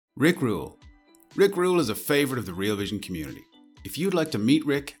Rick Rule. Rick Rule is a favourite of the Real Vision community. If you'd like to meet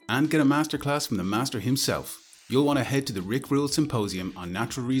Rick and get a masterclass from the master himself, you'll want to head to the Rick Rule Symposium on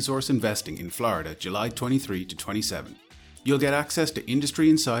Natural Resource Investing in Florida, July 23 to 27. You'll get access to industry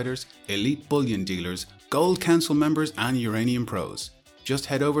insiders, elite bullion dealers, Gold Council members and uranium pros. Just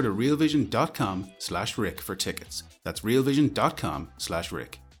head over to realvision.com/Rick for tickets. That's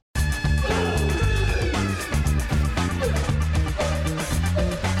realvision.com/Rick.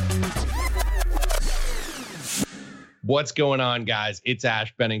 What's going on, guys? It's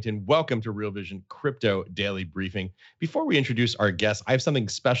Ash Bennington. Welcome to Real Vision Crypto Daily Briefing. Before we introduce our guests, I have something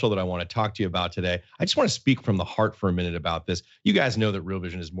special that I want to talk to you about today. I just want to speak from the heart for a minute about this. You guys know that Real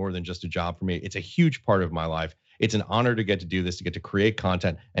Vision is more than just a job for me. It's a huge part of my life. It's an honor to get to do this, to get to create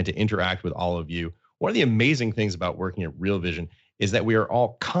content and to interact with all of you. One of the amazing things about working at Real Vision is that we are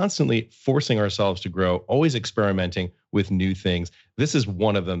all constantly forcing ourselves to grow, always experimenting with new things. This is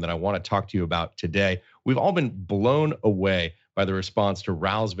one of them that I want to talk to you about today. We've all been blown away by the response to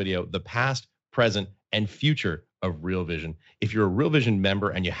Raul's video, The Past, Present, and Future of Real Vision. If you're a Real Vision member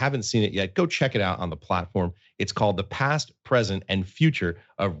and you haven't seen it yet, go check it out on the platform. It's called The Past, Present, and Future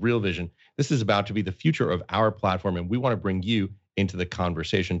of Real Vision. This is about to be the future of our platform, and we want to bring you into the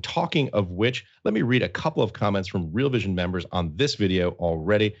conversation. Talking of which, let me read a couple of comments from Real Vision members on this video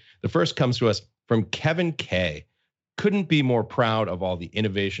already. The first comes to us from Kevin K. Couldn't be more proud of all the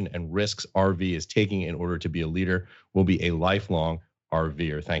innovation and risks RV is taking in order to be a leader. Will be a lifelong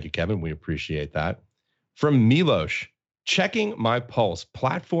RVer. Thank you, Kevin. We appreciate that. From Milosh, checking my pulse,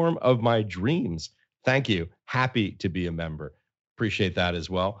 platform of my dreams. Thank you. Happy to be a member. Appreciate that as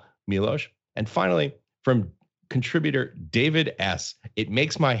well, Milosh. And finally, from contributor David S. It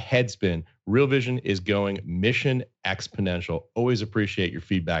makes my head spin. Real Vision is going mission exponential. Always appreciate your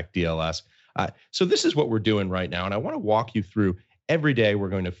feedback, DLS. So this is what we're doing right now, and I want to walk you through. Every day we're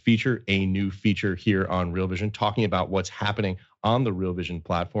going to feature a new feature here on Real Vision, talking about what's happening on the Real Vision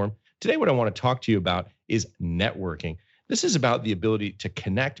platform. Today, what I want to talk to you about is networking. This is about the ability to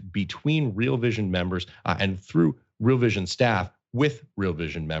connect between Real Vision members and through Real Vision staff with Real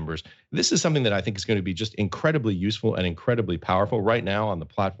Vision members. This is something that I think is going to be just incredibly useful and incredibly powerful. Right now on the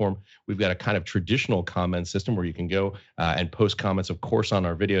platform, we've got a kind of traditional comment system where you can go and post comments, of course, on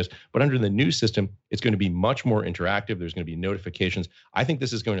our videos. But under the new system, it's going to be much more interactive. There's going to be notifications. I think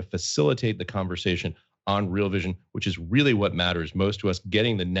this is going to facilitate the conversation on Real Vision, which is really what matters most to us,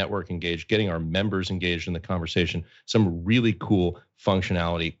 getting the network engaged, getting our members engaged in the conversation. Some really cool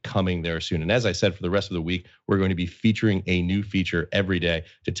functionality coming there soon. And as I said, for the rest of the week, we're going to be featuring a new feature every day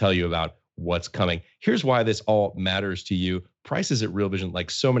to tell you about what's coming. Here's why this all matters to you. Prices at Real Vision,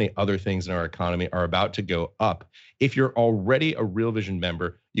 like so many other things in our economy, are about to go up. If you're already a Real Vision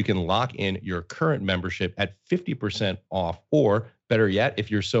member, you can lock in your current membership at 50% off, or better yet,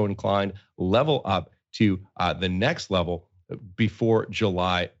 if you're so inclined, level up to the next level before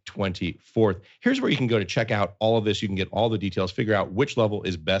July 24th. Here's where you can go to check out all of this. You can get all the details, figure out which level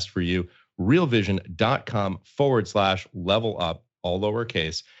is best for you. realvision.com/level up, all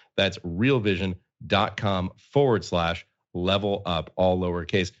lowercase. That's realvision.com/level up, all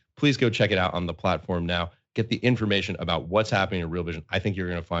lowercase. Please go check it out on the platform now. Get the information about what's happening in Real Vision. I think you're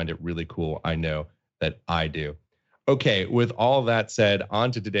going to find it really cool. I know that I do. Okay, with all that said,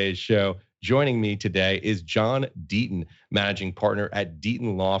 on to today's show. Joining me today is John Deaton, managing partner at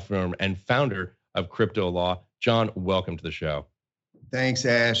Deaton Law Firm and founder of Crypto Law. John, welcome to the show. Thanks,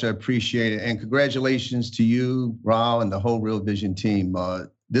 Ash. I appreciate it. And congratulations to you, Raul, and the whole Real Vision team.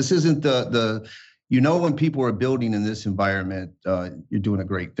 This isn't when people are building in this environment, you're doing a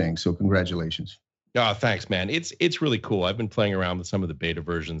great thing. So congratulations. Oh, thanks, man. It's really cool. I've been playing around with some of the beta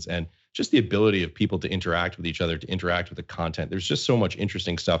versions, and just the ability of people to interact with each other, to interact with the content. There's just so much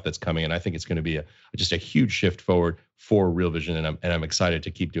interesting stuff that's coming, and I think it's going to be just a huge shift forward for Real Vision, and I'm excited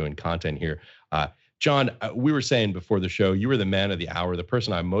to keep doing content here. John, we were saying before the show, you were the man of the hour, the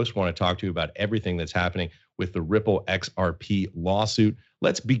person I most want to talk to about everything that's happening with the Ripple XRP lawsuit.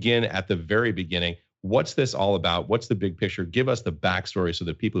 Let's begin at the very beginning. What's this all about? What's the big picture? Give us the backstory so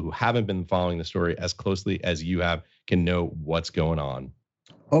that people who haven't been following the story as closely as you have can know what's going on.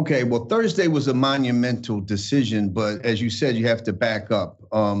 Okay, well, Thursday was a monumental decision, but as you said, you have to back up.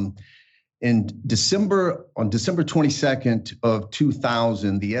 On December 22nd of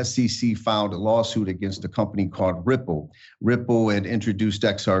 2000, the SEC filed a lawsuit against a company called Ripple. Ripple had introduced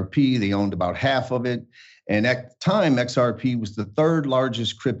XRP. They owned about half of it. And at the time, XRP was the third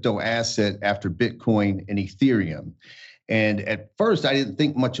largest crypto asset after Bitcoin and Ethereum. And at first, I didn't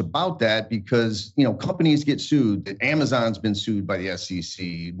think much about that because, companies get sued. Amazon's been sued by the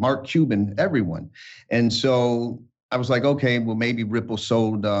SEC, Mark Cuban, everyone. And so I was like, okay, well, maybe Ripple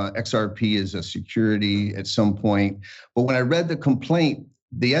sold XRP as a security at some point. But when I read the complaint,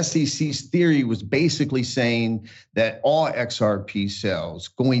 the SEC's theory was basically saying that all XRP sales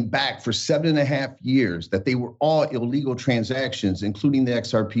going back for 7.5 years, that they were all illegal transactions, including the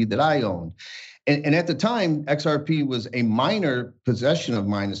XRP that I owned. And at the time, XRP was a minor possession of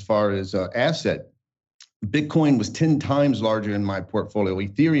mine as far as asset. Bitcoin was 10 times larger in my portfolio.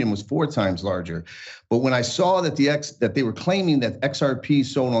 Ethereum was 4 times larger. But when I saw that that they were claiming that XRP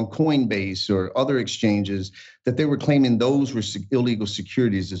sold on Coinbase or other exchanges, that they were claiming those were illegal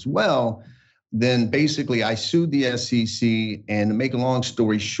securities as well, then basically I sued the SEC. And to make a long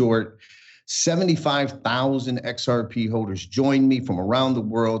story short, 75,000 XRP holders joined me from around the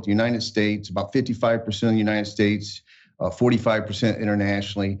world, the United States, about 55% of the United States, 45%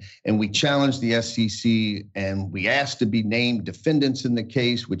 internationally. And we challenged the SEC and we asked to be named defendants in the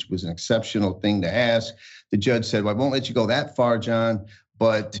case, which was an exceptional thing to ask. The judge said, well, I won't let you go that far, John,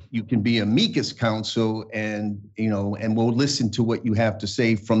 but you can be amicus counsel and we'll listen to what you have to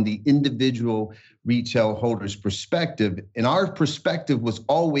say from the individual retail holder's perspective. And our perspective was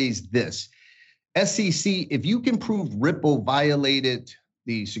always this: SEC, if you can prove Ripple violated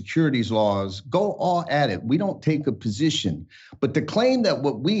the securities laws, go all at it. We don't take a position. But to claim that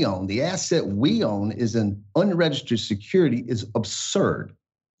what we own, the asset we own, is an unregistered security is absurd.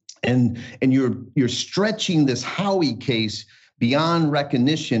 And you're stretching this Howey case beyond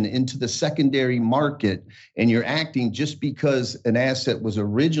recognition into the secondary market, and you're acting just because an asset was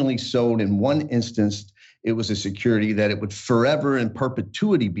originally sold in one instance, it was a security, that it would forever in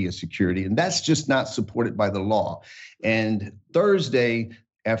perpetuity be a security. And that's just not supported by the law. And Thursday,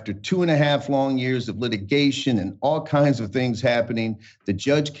 after 2.5 long years of litigation and all kinds of things happening, the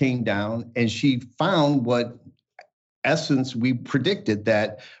judge came down and she found what essence we predicted,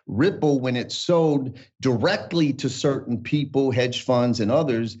 that Ripple, when it sold directly to certain people, hedge funds and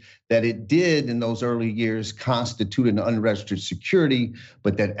others, that it did in those early years constitute an unregistered security,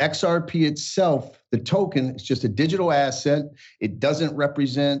 but that XRP itself, the token, is just a digital asset. It doesn't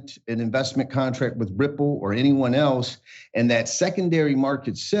represent an investment contract with Ripple or anyone else. And that secondary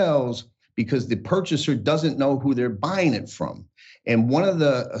market sells because the purchaser doesn't know who they're buying it from. And one of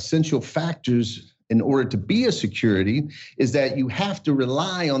the essential factors in order to be a security is that you have to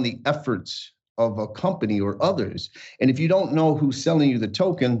rely on the efforts of a company or others. And if you don't know who's selling you the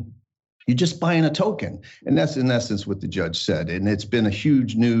token, you're just buying a token. And that's in essence what the judge said. And it's been a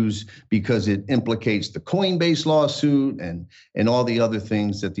huge news because it implicates the Coinbase lawsuit and all the other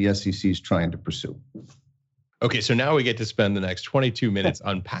things that the SEC is trying to pursue. Okay, so now we get to spend the next 22 minutes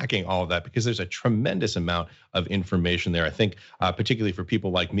unpacking all of that, because there's a tremendous amount of information there. I think particularly for people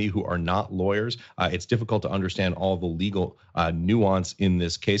like me who are not lawyers, it's difficult to understand all the legal nuance in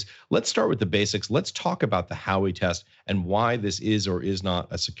this case. Let's start with the basics. Let's talk about the Howey test and why this is or is not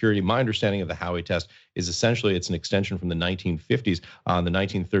a security. My understanding of the Howey test is essentially it's an extension from the 1950s, the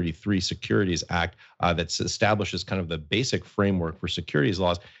 1933 Securities Act that establishes kind of the basic framework for securities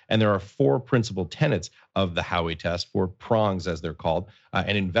laws. And there are 4 principal tenets of the Howey test, 4 prongs as they're called: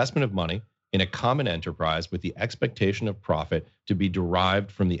 an investment of money in a common enterprise with the expectation of profit to be derived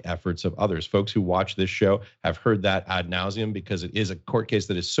from the efforts of others. Folks who watch this show have heard that ad nauseum because it is a court case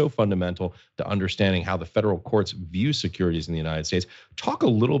that is so fundamental to understanding how the federal courts view securities in the United States. Talk a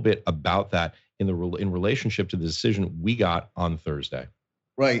little bit about that in relationship to the decision we got on Thursday.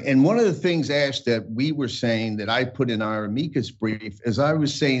 Right. And one of the things, Ash, that we were saying that I put in our amicus brief is I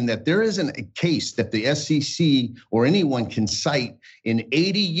was saying that there isn't a case that the SEC or anyone can cite in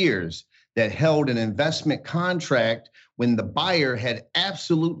 80 years that held an investment contract when the buyer had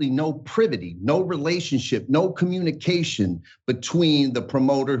absolutely no privity, no relationship, no communication between the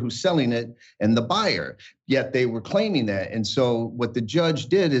promoter who's selling it and the buyer. Yet they were claiming that. And so what the judge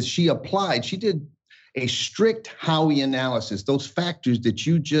did is she did a strict Howey analysis, those factors that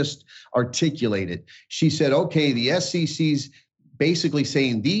you just articulated. She said, okay, the SEC's basically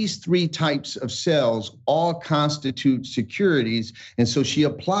saying these 3 types of sales all constitute securities. And so she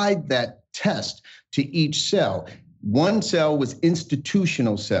applied that test to each sale. One sale was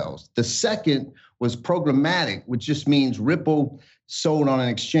institutional sales. The second was programmatic, which just means Ripple sold on an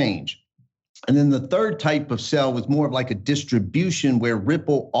exchange. And then the third type of sale was more of like a distribution where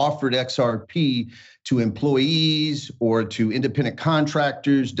Ripple offered XRP to employees or to independent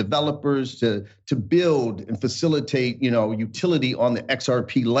contractors, developers to build and facilitate, utility on the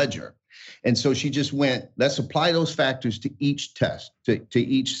XRP ledger. And so she just went, let's apply those factors to each test, to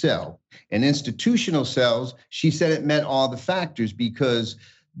each cell. And institutional cells, she said it met all the factors because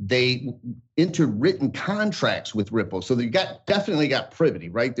they entered written contracts with Ripple. So you definitely got privity,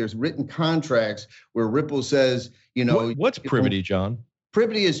 right? There's written contracts where Ripple says, what's privity, John?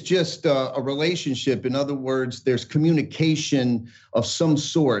 Privity is just a relationship. In other words, there's communication of some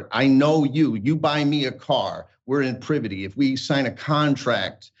sort. I know you buy me a car, we're in privity. If we sign a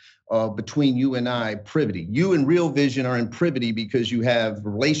contract between you and I, privity. You and Real Vision are in privity because you have a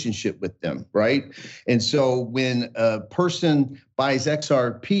relationship with them, right? And so when a person buys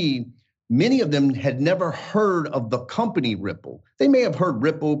XRP, many of them had never heard of the company Ripple. They may have heard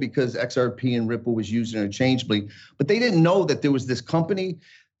Ripple because XRP and Ripple was used interchangeably, but they didn't know that there was this company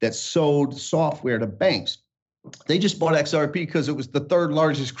that sold software to banks. They just bought XRP because it was the third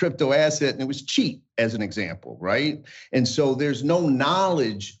largest crypto asset and it was cheap, as an example, right? And so there's no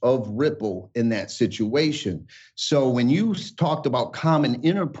knowledge of Ripple in that situation. So when you talked about common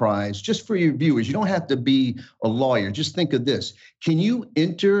enterprise, just for your viewers, you don't have to be a lawyer. Just think of this. Can you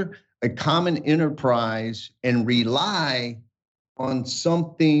enter a common enterprise and rely on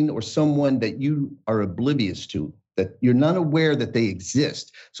something or someone that you are oblivious to, that you're not aware that they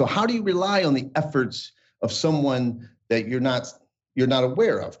exist? So how do you rely on the efforts of someone that you're not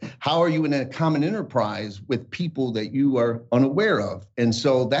aware of? How are you in a common enterprise with people that you are unaware of? And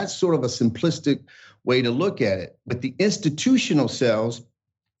so that's sort of a simplistic way to look at it. With the institutional sales,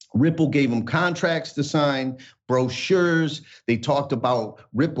 Ripple gave them contracts to sign, brochures. They talked about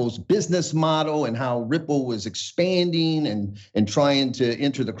Ripple's business model and how Ripple was expanding and trying to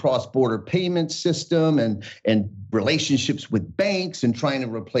enter the cross-border payment system and relationships with banks and trying to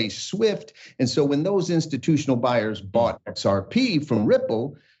replace SWIFT. And so when those institutional buyers bought XRP from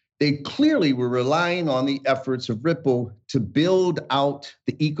Ripple, they clearly were relying on the efforts of Ripple to build out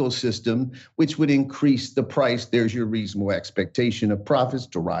the ecosystem, which would increase the price. There's your reasonable expectation of profits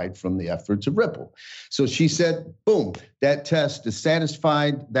derived from the efforts of Ripple. So she said, boom, that test is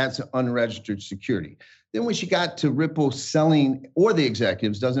satisfied. That's an unregistered security. Then when she got to Ripple selling, or the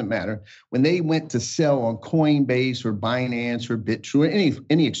executives, doesn't matter, when they went to sell on Coinbase or Binance or BitTrue or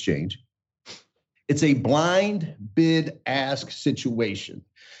any exchange, it's a blind bid-ask situation.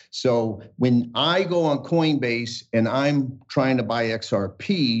 So when I go on Coinbase and I'm trying to buy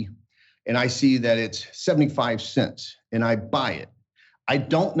XRP and I see that it's 75 cents and I buy it, I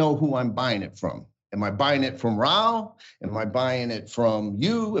don't know who I'm buying it from. Am I buying it from Raul? Am I buying it from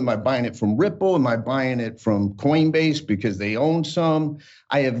you? Am I buying it from Ripple? Am I buying it from Coinbase because they own some?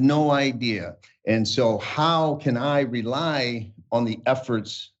 I have no idea. And so how can I rely on the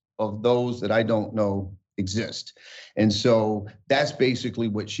efforts of those that I don't know exist? And so that's basically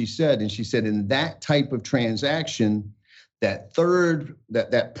what she said. And she said in that type of transaction, that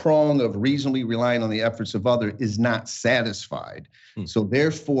prong of reasonably relying on the efforts of others is not satisfied. So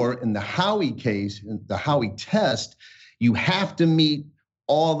therefore, in the Howey case, in the Howey test, you have to meet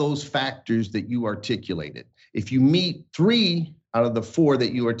all those factors that you articulated. If you meet 3 out of the 4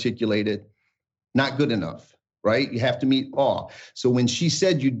 that you articulated, not good enough, right? You have to meet all. So when she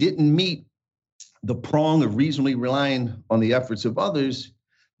said you didn't meet the prong of reasonably relying on the efforts of others,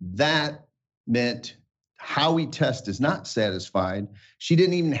 that meant Howey test is not satisfied. She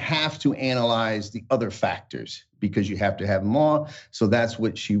didn't even have to analyze the other factors because you have to have them all. So that's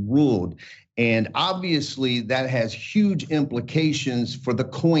what she ruled. And obviously that has huge implications for the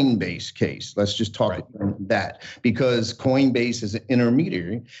Coinbase case. Let's just talk about that, because Coinbase is an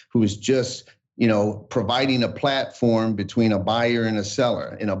intermediary who is just providing a platform between a buyer and a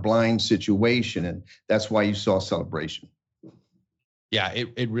seller in a blind situation. And that's why you saw celebration. Yeah,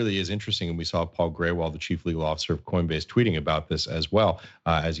 it really is interesting. And we saw Paul Graywall, the chief legal officer of Coinbase, tweeting about this as well,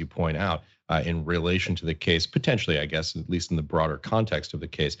 as you point out, in relation to the case, potentially, I guess, at least in the broader context of the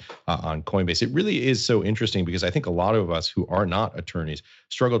case on Coinbase. It really is so interesting because I think a lot of us who are not attorneys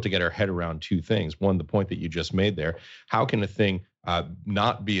struggle to get our head around 2 things. One, the point that you just made there. How can a thing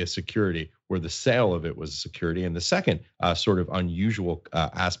not be a security where the sale of it was a security? And the second sort of unusual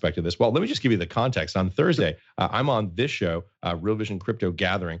aspect of this, well, let me just give you the context. On Thursday, I'm on this show, Real Vision Crypto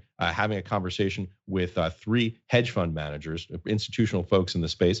Gathering, having a conversation with 3 hedge fund managers, institutional folks in the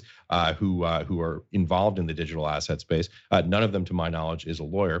space who are involved in the digital asset space. None of them, to my knowledge, is a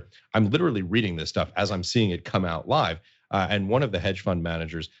lawyer. I'm literally reading this stuff as I'm seeing it come out live. And one of the hedge fund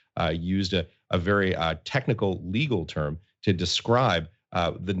managers used a very technical legal term to describe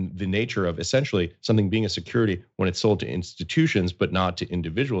the nature of essentially something being a security when it's sold to institutions but not to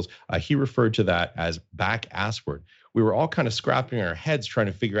individuals. He referred to that as back assword. We were all kind of scratching our heads trying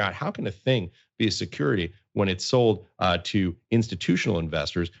to figure out how can a thing be a security when it's sold to institutional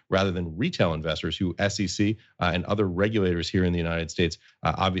investors rather than retail investors who SEC and other regulators here in the United States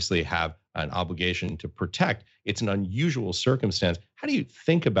obviously have an obligation to protect. It's an unusual circumstance. How do you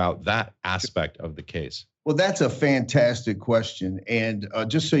think about that aspect of the case? Well, that's a fantastic question. And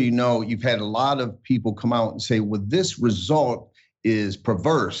just so you know, you've had a lot of people come out and say, well, this result is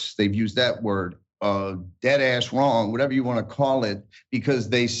perverse. They've used that word, dead ass wrong, whatever you want to call it, because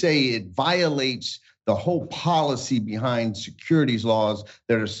they say it violates the whole policy behind securities laws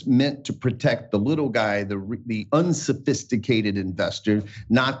that are meant to protect the little guy, the unsophisticated investor,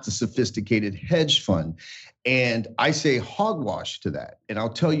 not the sophisticated hedge fund. And I say hogwash to that. And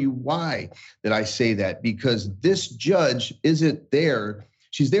I'll tell you why that I say that, because this judge isn't there.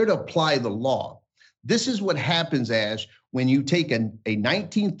 She's there to apply the law. This is what happens, Ash, when you take a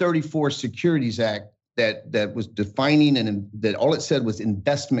 1934 Securities Act that was defining, and that all it said was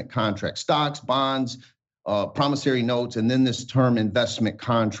investment contracts, stocks, bonds, promissory notes, and then this term investment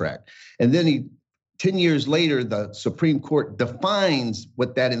contract. And then 10 years later, the Supreme Court defines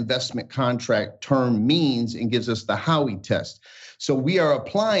what that investment contract term means and gives us the Howey test. So we are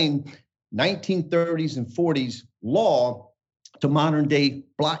applying 1930s and 40s law to modern day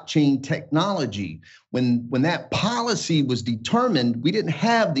blockchain technology. When that policy was determined, we didn't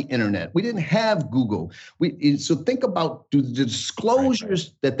have the internet. We didn't have Google. So think about, do the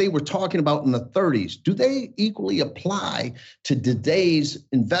disclosures that they were talking about in the 30s, do they equally apply to today's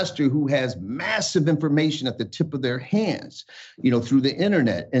investor who has massive information at the tip of their hands, through the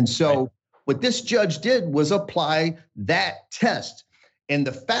internet? And so what this judge did was apply that test. And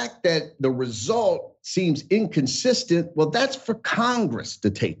the fact that the result seems inconsistent, well, that's for Congress to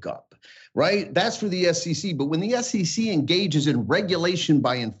take up, right? That's for the SEC. But when the SEC engages in regulation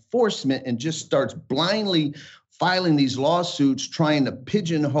by enforcement and just starts blindly filing these lawsuits, trying to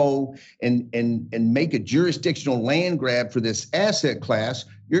pigeonhole and make a jurisdictional land grab for this asset class,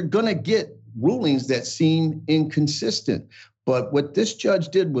 you're going to get rulings that seem inconsistent. But what this judge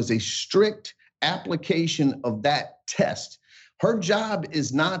did was a strict application of that test. Her job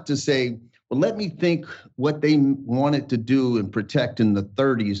is not to say, well, let me think what they wanted to do and protect in the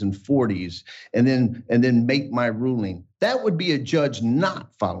 30s and 40s, and then make my ruling. That would be a judge not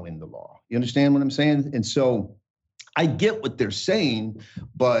following the law. You understand what I'm saying? And so I get what they're saying,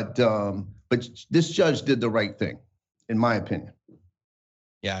 but this judge did the right thing, in my opinion.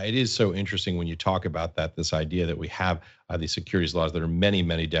 Yeah, it is so interesting when you talk about that, this idea that we have these securities laws that are many,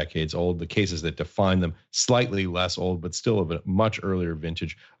 many decades old, the cases that define them slightly less old, but still of a much earlier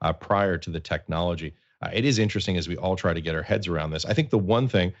vintage prior to the technology. It is interesting as we all try to get our heads around this. I think the one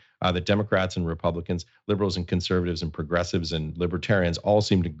thing that Democrats and Republicans, liberals and conservatives and progressives and libertarians all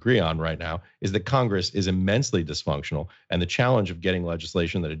seem to agree on right now is that Congress is immensely dysfunctional. And the challenge of getting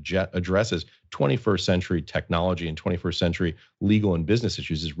legislation that addresses 21st century technology and 21st century legal and business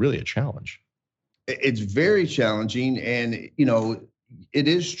issues is really a challenge. It's very challenging. And, it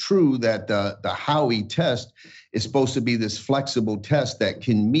is true that the Howey test is supposed to be this flexible test that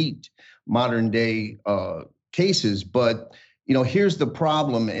can meet modern day cases. But, here's the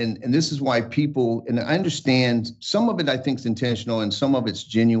problem. And this is why people, and I understand some of it, I think is intentional and some of it's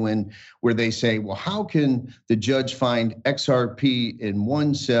genuine, where they say, well, how can the judge find XRP in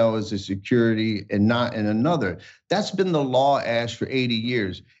one cell as a security and not in another? That's been the law, Ash, for 80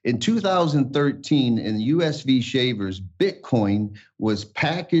 years. In 2013, in US v. Shavers, Bitcoin was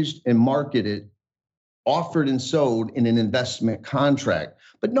packaged and marketed, offered and sold in an investment contract.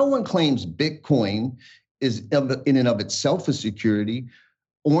 But no one claims Bitcoin is in and of itself a security.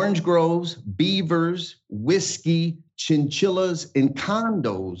 Orange groves, beavers, whiskey, chinchillas, and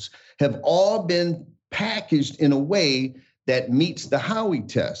condos have all been packaged in a way that meets the Howey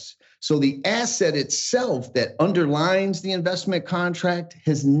test. So the asset itself that underlines the investment contract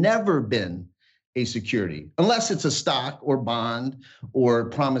has never been a security, unless it's a stock or bond or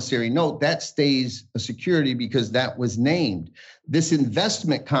promissory note. That stays a security because that was named. This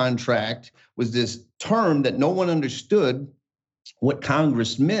investment contract was this term that no one understood what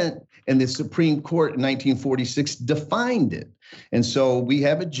Congress meant, and the Supreme Court in 1946 defined it. And so we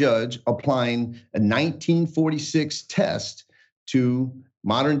have a judge applying a 1946 test to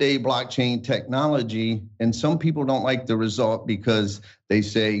modern day blockchain technology. And some people don't like the result because they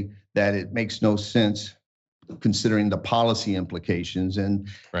say that it makes no sense considering the policy implications. And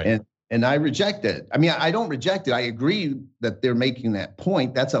I reject it. I mean, I don't reject it. I agree that they're making that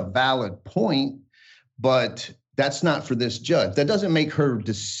point. That's a valid point, but that's not for this judge. That doesn't make her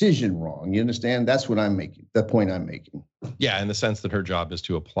decision wrong. You understand? That's what I'm making, the point I'm making. Yeah, in the sense that her job is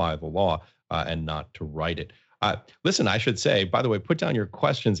to apply the law and not to write it. Listen, I should say, by the way, put down your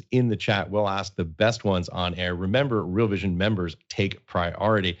questions in the chat. We'll ask the best ones on air. Remember, Real Vision members take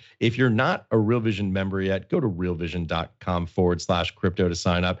priority. If you're not a Real Vision member yet, go to realvision.com/crypto to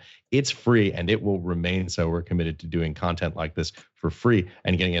sign up. It's free and it will remain so. We're committed to doing content like this for free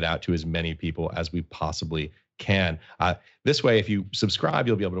and getting it out to as many people as we possibly can. This way, if you subscribe,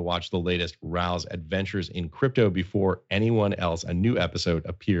 you'll be able to watch the latest Rao's adventures in crypto before anyone else. A new episode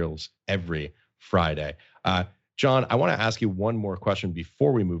appears every Friday. John, I want to ask you one more question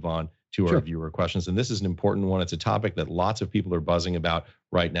before we move on to our viewer questions. And this is an important one. It's a topic that lots of people are buzzing about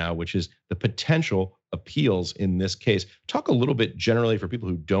right now, which is the potential appeals in this case. Talk a little bit generally for people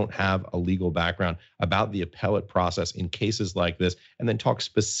who don't have a legal background about the appellate process in cases like this, and then talk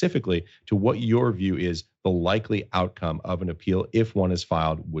specifically to what your view is the likely outcome of an appeal, if one is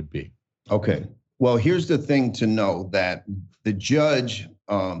filed, would be. Okay. Well, here's the thing to know, that the judge,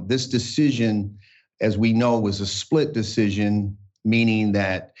 this decision, as we know, was a split decision, meaning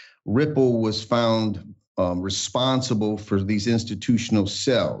that Ripple was found responsible for these institutional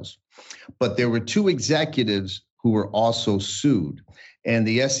sales. But there were two executives who were also sued, and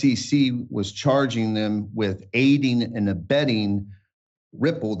the SEC was charging them with aiding and abetting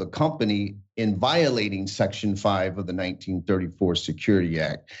Ripple, the company, in violating Section 5 of the 1934 Security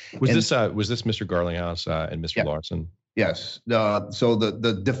Act. Was this Mr. Garlinghouse and Mr. Larson? Yes. So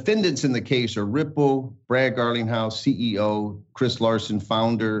the defendants in the case are Ripple, Brad Garlinghouse, CEO, Chris Larson,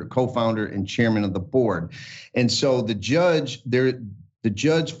 founder, co-founder, and chairman of the board. And so the judge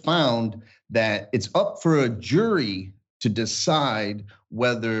found that it's up for a jury to decide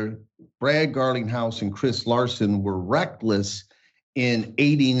whether Brad Garlinghouse and Chris Larson were reckless in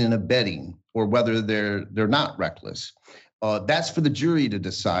aiding and abetting, or whether they're not reckless. That's for the jury to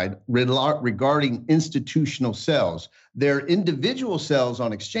decide. Regarding institutional sales, their individual sales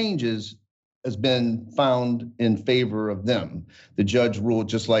on exchanges has been found in favor of them. The judge ruled,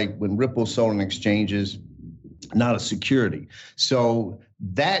 just like when Ripple sold on exchanges, not a security. So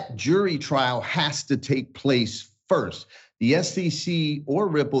that jury trial has to take place first. The SEC or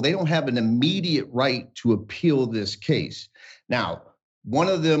Ripple, they don't have an immediate right to appeal this case. Now, one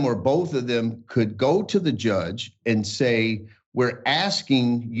of them or both of them could go to the judge and say, we're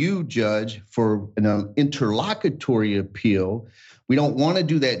asking you, judge, for an interlocutory appeal. We don't want to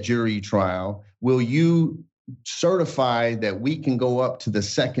do that jury trial. Will you certify that we can go up to the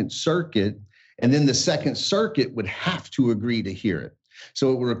Second Circuit? And then the Second Circuit would have to agree to hear it.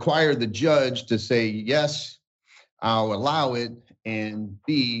 So it would require the judge to say, yes, I'll allow it, and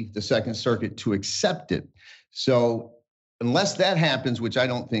B, the Second Circuit to accept it. So unless that happens, which I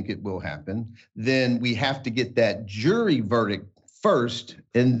don't think it will happen, then we have to get that jury verdict first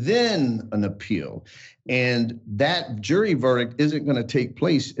and then an appeal. And that jury verdict isn't going to take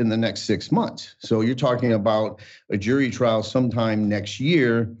place in the next 6 months. So you're talking about a jury trial sometime next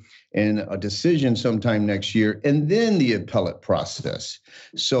year and a decision sometime next year, and then the appellate process.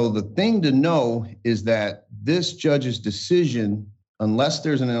 So the thing to know is that this judge's decision, unless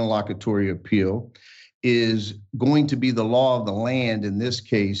there's an interlocutory appeal, is going to be the law of the land in this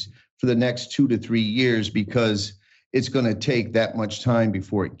case for the next 2 to 3 years, because it's going to take that much time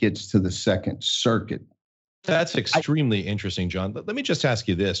before it gets to the Second Circuit. That's extremely interesting, John. Let me just ask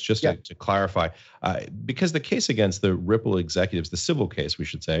you this, just to clarify, because the case against the Ripple executives, the civil case, we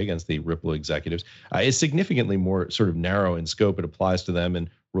should say, against the Ripple executives, is significantly more sort of narrow in scope. It applies to them in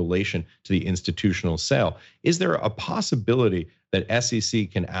relation to the institutional sale. Is there a possibility that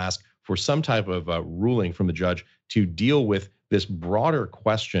SEC can ask for some type of ruling from the judge to deal with this broader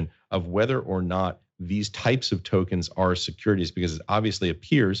question of whether or not these types of tokens are securities? Because it obviously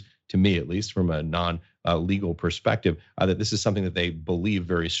appears, to me at least, from a non-legal perspective, that this is something that they believe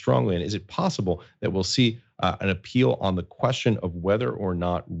very strongly in. Is it possible that we'll see an appeal on the question of whether or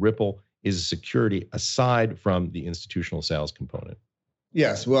not Ripple is a security aside from the institutional sales component?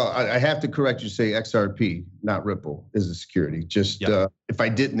 Yes. Well, I have to correct you, say XRP, not Ripple, is a security. Just if I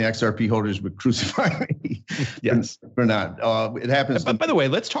didn't, the XRP holders would crucify me. Yes. For not. It happens. But by the way,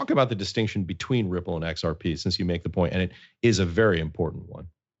 let's talk about the distinction between Ripple and XRP, since you make the point, and it is a very important one.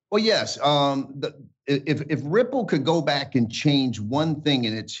 Well, yes. If Ripple could go back and change one thing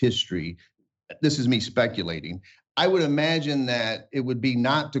in its history, this is me speculating, I would imagine that it would be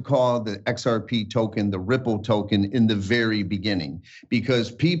not to call the XRP token the Ripple token in the very beginning, because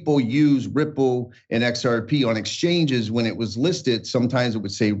people use Ripple and XRP on exchanges. When it was listed, sometimes it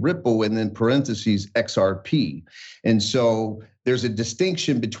would say Ripple and then parentheses XRP. And so there's a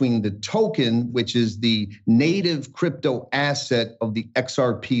distinction between the token, which is the native crypto asset of the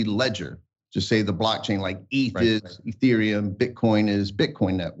XRP ledger. just say the blockchain, like ETH Right. is Ethereum, Bitcoin is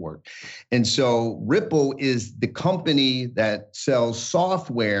Bitcoin network. And so Ripple is the company that sells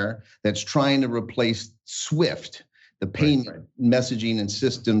software that's trying to replace Swift, the payment messaging and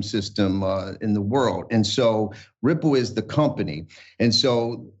system in the world. And so Ripple is the company. And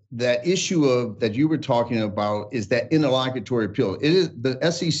so that issue of that you were talking about is that interlocutory appeal. It is the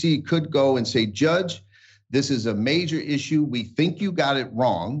SEC could go and say, Judge, this is a major issue. We think you got it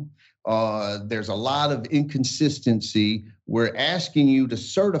wrong. There's a lot of inconsistency. We're asking you to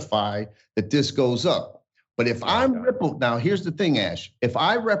certify that this goes up. But if I'm Ripple, now here's the thing, Ash. If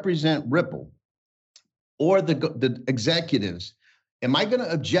I represent Ripple or the executives, am I going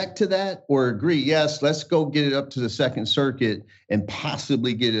to object to that or agree? Yes, let's go get it up to the Second Circuit and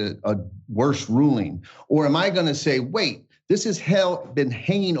possibly get a worse ruling. Or am I going to say, wait, this has been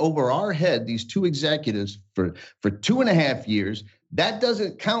hanging over our head, these two executives for 2.5 years. That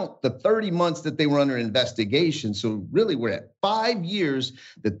doesn't count the 30 months that they were under investigation. So really, we're at 5 years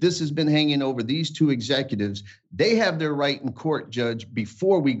that this has been hanging over these two executives. They have their right in court, Judge,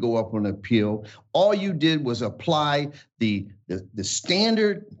 before we go up on appeal. All you did was apply the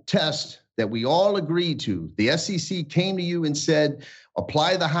standard test that we all agreed to. The SEC came to you and said,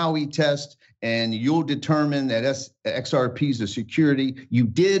 apply the Howey test, and you'll determine that XRP is a security. You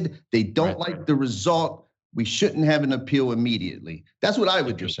did. They don't like the result. We shouldn't have an appeal immediately. That's what I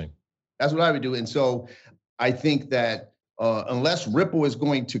would do. That's what I would do. And so I think that unless Ripple is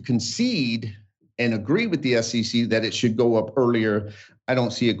going to concede and agree with the SEC that it should go up earlier, I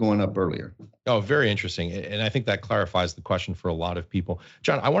don't see it going up earlier. Oh, very interesting. And I think that clarifies the question for a lot of people.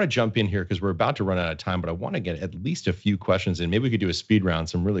 John, I want to jump in here because we're about to run out of time, but I want to get at least a few questions in. Maybe we could do a speed round,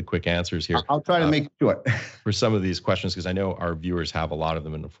 some really quick answers here. I'll try to make it short. For some of these questions, because I know our viewers have a lot of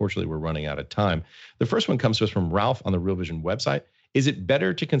them, and unfortunately, we're running out of time. The first one comes to us from Ralph on the Real Vision website. Is it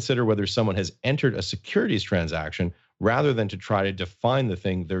better to consider whether someone has entered a securities transaction rather than to try to define the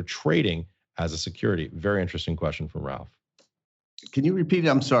thing they're trading as a security? Very interesting question from Ralph. Can you repeat it?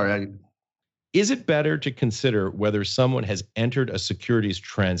 I'm sorry. Is it better to consider whether someone has entered a securities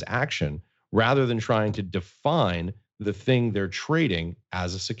transaction rather than trying to define the thing they're trading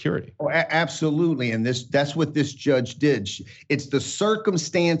as a security? Oh, absolutely. And that's what this judge did. It's the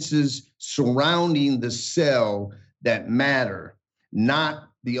circumstances surrounding the sale that matter, not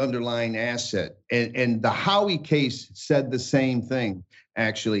the underlying asset. And the Howey case said the same thing,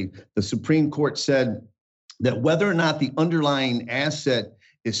 actually. The Supreme Court said that whether or not the underlying asset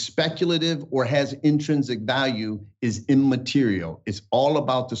is speculative or has intrinsic value is immaterial. It's all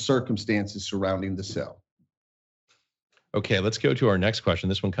about the circumstances surrounding the sale. Okay, let's go to our next question.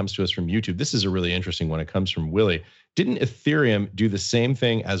 This one comes to us from YouTube. This is a really interesting one. It comes from Willie. Didn't Ethereum do the same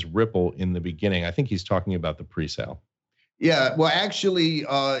thing as Ripple in the beginning? I think he's talking about the pre-sale. Yeah, well, actually,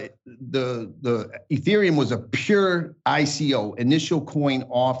 the Ethereum was a pure ICO, initial coin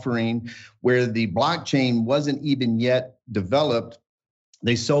offering, where the blockchain wasn't even yet developed.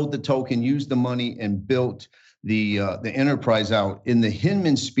 They sold the token, used the money, and built the enterprise out. In the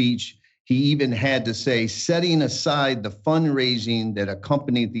Hinman speech, he even had to say, setting aside the fundraising that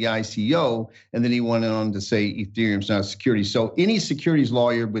accompanied the ICO, and then he went on to say Ethereum's not a security. So any securities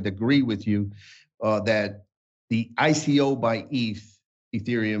lawyer would agree with you that the ICO by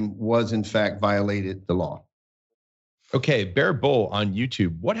Ethereum was in fact violated the law. Okay, Bear Bull on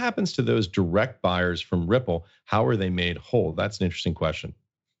YouTube. What happens to those direct buyers from Ripple? How are they made whole? That's an interesting question.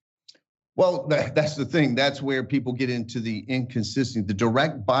 Well, that's the thing. That's where people get into the inconsistency. The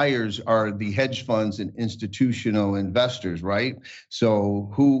direct buyers are the hedge funds and institutional investors, right? So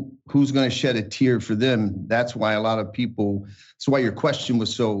who's going to shed a tear for them? That's why a lot of people, that's why your question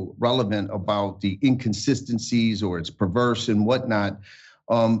was so relevant about the inconsistencies or it's perverse and whatnot.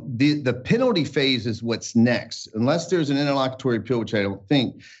 The penalty phase is what's next. Unless there's an interlocutory appeal, which I don't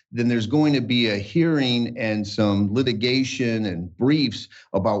think, then there's going to be a hearing and some litigation and briefs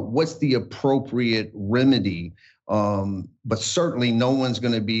about what's the appropriate remedy. But certainly no one's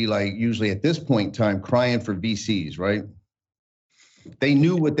going to be like usually at this point in time crying for VCs, right? They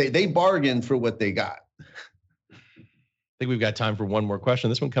knew what they bargained for what they got. I think we've got time for one more question.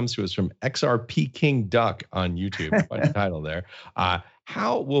 This one comes to us from XRP King Duck on YouTube. Quite a title there.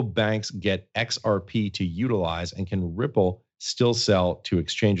 How will banks get XRP to utilize, and can Ripple still sell to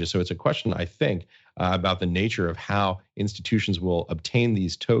exchanges? So it's a question, I think, about the nature of how institutions will obtain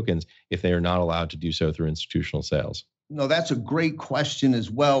these tokens if they are not allowed to do so through institutional sales. No, that's a great question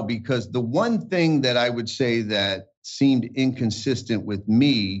as well, because the one thing that I would say that seemed inconsistent with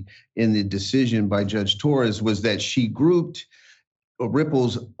me in the decision by Judge Torres was that she grouped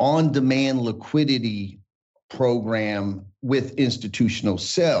Ripple's on-demand liquidity program with institutional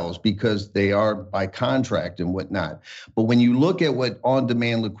sales because they are by contract and whatnot. But when you look at what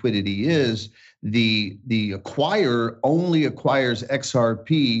on-demand liquidity is, the acquirer only acquires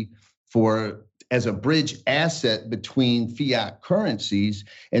XRP as a bridge asset between fiat currencies.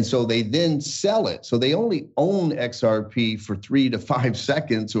 And so they then sell it. So they only own XRP for 3 to 5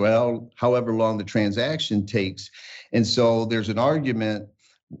 seconds, or however long the transaction takes. And so there's an argument,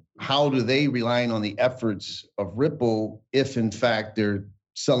 how do they rely on the efforts of Ripple if in fact they're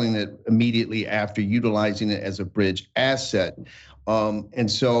selling it immediately after utilizing it as a bridge asset? And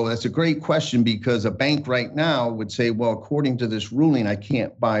so that's a great question, because a bank right now would say, well, according to this ruling, I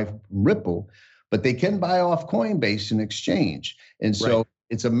can't buy from Ripple, but they can buy off Coinbase in exchange. And so right.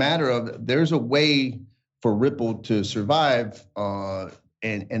 It's a matter of, there's a way for Ripple to survive.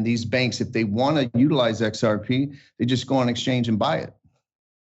 And these banks, if they want to utilize XRP, they just go on exchange and buy it.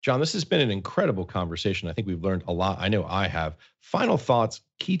 John, this has been an incredible conversation. I think we've learned a lot. I know I have. Final thoughts,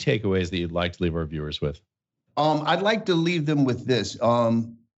 key takeaways that you'd like to leave our viewers with? I'd like to leave them with this,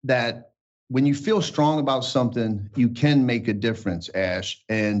 that when you feel strong about something, you can make a difference, Ash.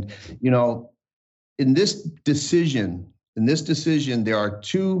 And, in this decision, there are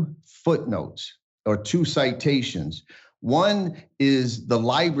 2 footnotes or 2 citations. One is the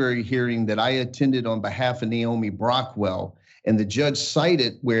library hearing that I attended on behalf of Naomi Brockwell. And the judge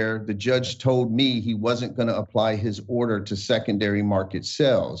cited where the judge told me he wasn't going to apply his order to secondary market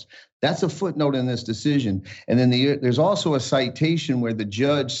sales. That's a footnote in this decision. And then there's also a citation where the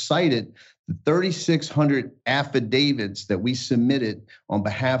judge cited the 3,600 affidavits that we submitted on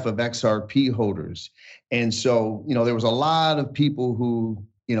behalf of XRP holders. And so, there was a lot of people who,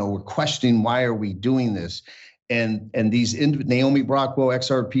 were questioning, why are we doing this? And these Naomi Brockwell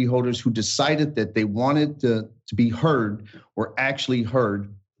XRP holders who decided that they wanted to be heard were actually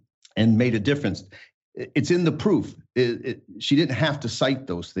heard and made a difference. It's in the proof. She didn't have to cite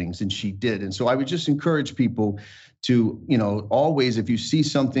those things, and she did. And so I would just encourage people to, always, if you see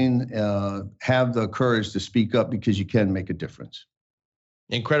something, have the courage to speak up, because you can make a difference.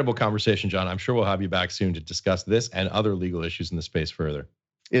 Incredible conversation, John. I'm sure we'll have you back soon to discuss this and other legal issues in the space further.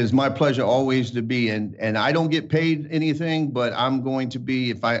 It is my pleasure always to be, and I don't get paid anything, but I'm going to be,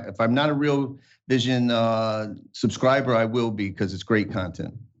 if I'm not a Real Vision subscriber, I will be, because it's great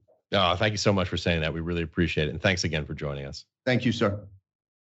content. Oh, thank you so much for saying that. We really appreciate it. And thanks again for joining us. Thank you, sir.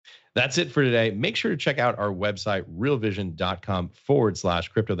 That's it for today. Make sure to check out our website,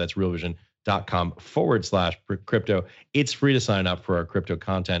 realvision.com/crypto. That's realvision.com/crypto. It's free to sign up for our crypto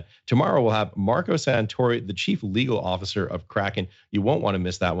content. Tomorrow, we'll have Marco Santori, the Chief Legal Officer of Kraken. You won't want to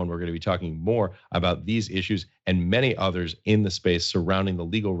miss that one. We're going to be talking more about these issues and many others in the space surrounding the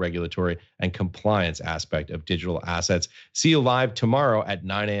legal, regulatory, and compliance aspect of digital assets. See you live tomorrow at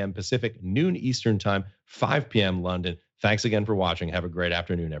 9 a.m. Pacific, noon Eastern Time, 5 p.m. London. Thanks again for watching. Have a great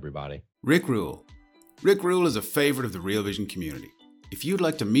afternoon, everybody. Rick Rule. Rick Rule is a favorite of the Real Vision community. If you'd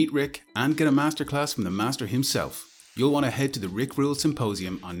like to meet Rick and get a masterclass from the master himself, you'll want to head to the Rick Rule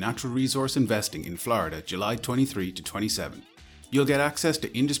Symposium on Natural Resource Investing in Florida, July 23 to 27. You'll get access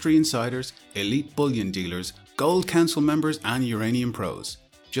to industry insiders, elite bullion dealers, Gold Council members, and uranium pros.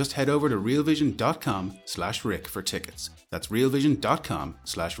 Just head over to realvision.com/Rick for tickets. That's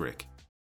realvision.com/Rick.